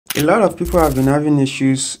A lot of people have been having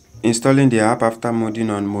issues installing the app after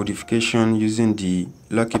modding on modification using the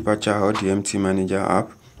Lucky Patcher or the MT Manager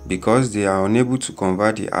app because they are unable to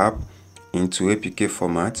convert the app into APK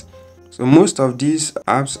format. So most of these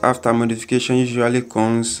apps after modification usually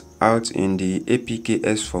comes out in the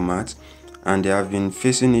APKs format, and they have been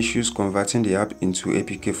facing issues converting the app into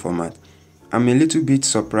APK format. I'm a little bit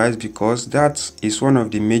surprised because that is one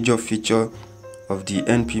of the major features of the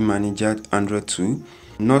NP Manager Android 2.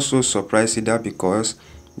 Not so surprised either because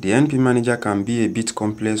the NP Manager can be a bit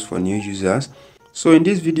complex for new users. So in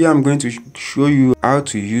this video, I'm going to show you how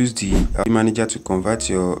to use the NP Manager to convert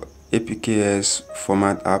your APKs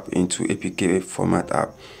format app into APK format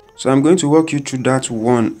app. So I'm going to walk you through that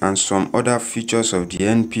one and some other features of the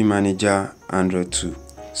NP Manager Android 2.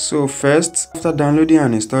 So first, after downloading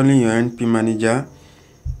and installing your NP Manager,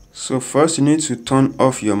 first you need to turn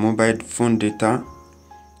off your mobile phone data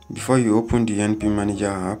before you open the NP Manager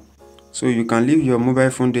app. So you can leave your mobile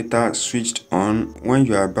phone data switched on when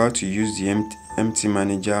you are about to use the MT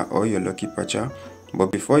Manager or your Lucky Patcher.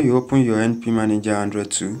 But before you open your NP Manager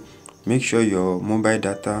Android 2, make sure your mobile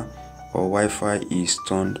data or Wi-Fi is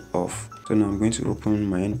turned off. So now I'm going to open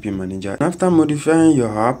my NP Manager. After modifying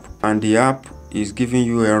your app and the app is giving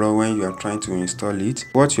you error when you are trying to install it,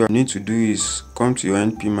 what you need to do is come to your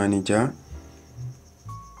NP Manager,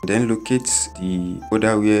 then locate the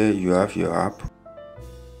folder where you have your app.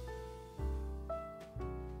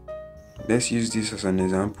 Let's use this as an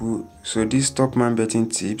example. So this Stockman betting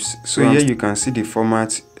tips. So here you can see the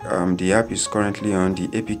format the app is currently on, the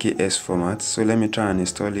APKs format. So let me try and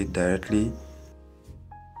install it directly.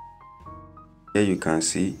 Here you can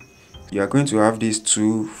see you are going to have these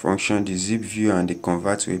two functions, the zip view and the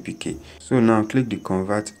convert to APK. So now click the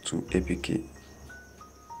convert to APK.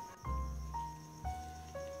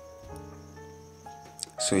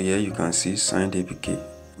 So here you can see signed APK.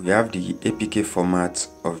 We have the APK format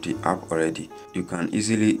of the app already. You can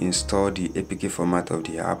easily install the APK format of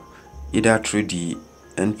the app either through the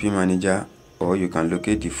NP Manager, or you can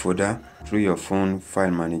locate the folder through your phone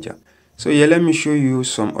file manager. So here, let me show you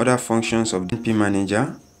some other functions of the NP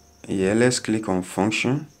Manager. Here, let's click on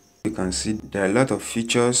function. You can see there are a lot of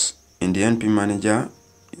features in the NP Manager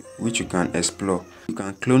which you can explore. You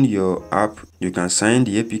can clone your app, you can sign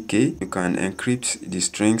the APK, you can encrypt the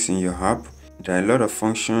strings in your app. There are a lot of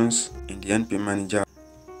functions in the NP Manager.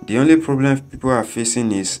 The only problem people are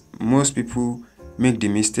facing is most people make the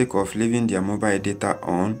mistake of leaving their mobile data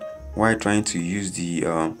on while trying to use the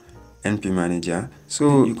NP Manager.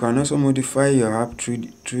 So you can also modify your app through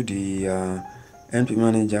the NP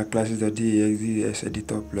Manager classes.exe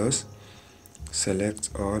editor plus, select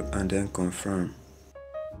all and then confirm.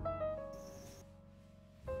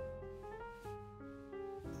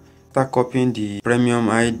 After copying the premium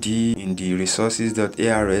ID in the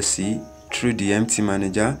resources.arsc through the MT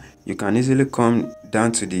Manager, you can easily come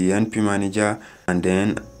down to the NP Manager and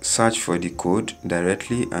then search for the code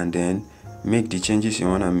directly and then make the changes you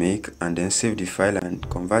want to make and then save the file and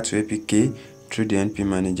convert to APK through the NP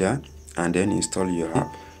Manager and then install your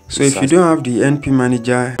app. So if you don't have the NP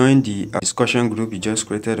Manager, join the discussion group you just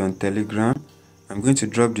created on Telegram. I'm going to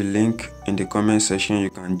drop the link in the comment section. You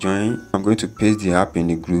can join. I'm going to paste the app in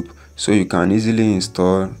the group so you can easily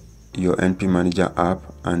install your NP Manager app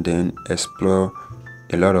and then explore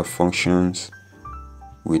a lot of functions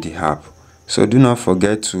with the app. So do not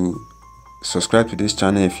forget to subscribe to this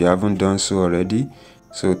channel if you haven't done so already.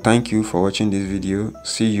 So thank you for watching this video.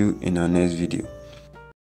 See you in our next video.